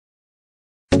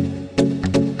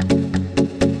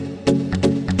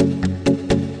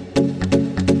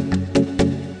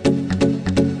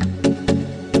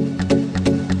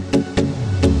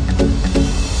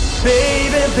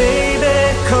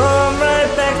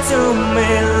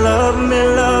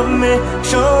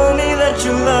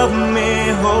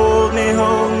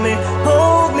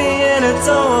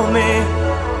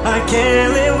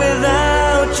can't live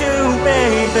without you,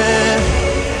 baby.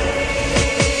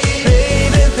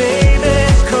 Baby, baby,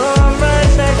 come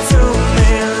right back to me.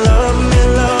 Love me,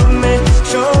 love me,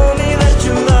 show me that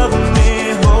you love me.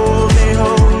 Hold me,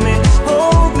 hold me,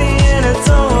 hold me and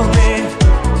adore me.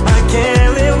 I can't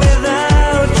live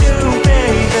without you,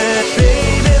 baby.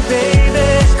 Baby, baby,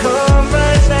 come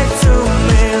right back to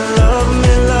me. Love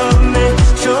me, love me,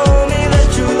 show me that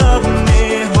you love me.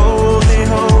 Hold me,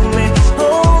 hold me,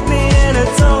 hold me and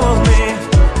adore me.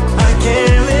 I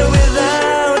can't live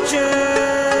without you.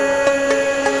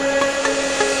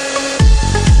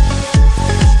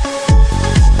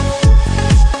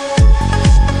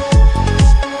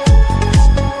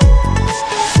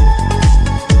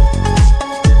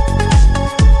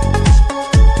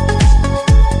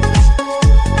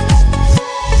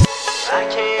 I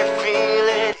can't feel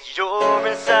it, you're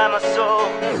inside my soul.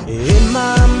 In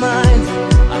my mind,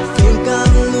 I think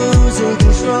I'm losing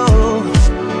control.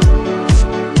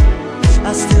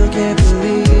 I still can't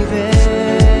believe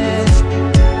it.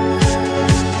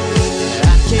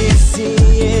 I can't see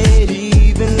it,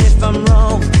 even if I'm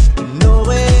wrong. No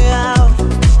way out.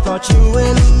 Thought you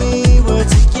and me were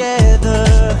together,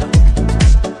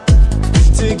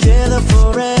 together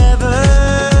forever.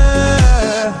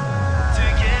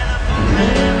 Together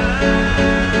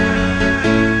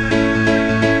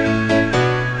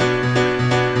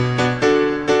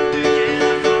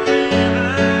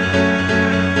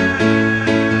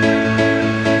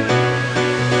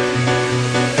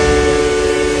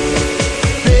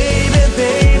Baby,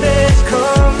 baby,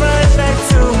 come right back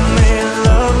to me.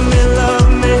 Love me, love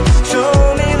me, show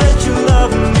me that you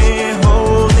love me.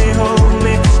 Hold me, hold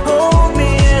me, hold me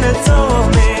and adore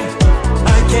me.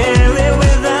 I can't live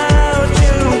without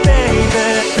you, baby.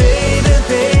 Baby,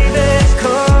 baby,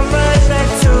 come right back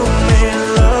to me.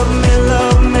 Love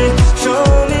me, show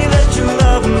me that you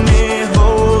love me.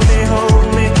 Hold me, hold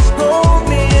me, hold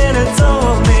me and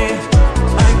adore me.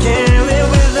 I can't live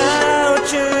without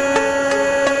you.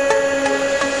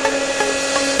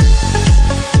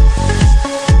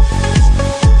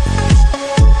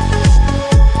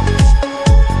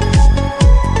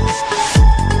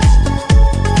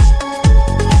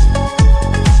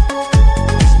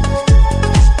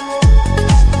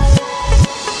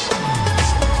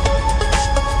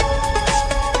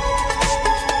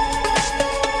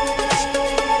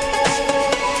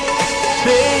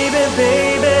 Baby,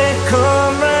 baby,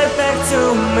 come right back to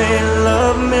me.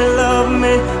 Love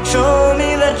me, show me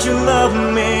that you love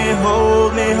me.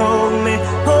 Hold me, hold me,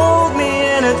 hold me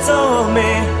and adore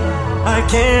me. I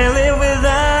can't live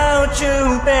without you,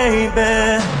 baby.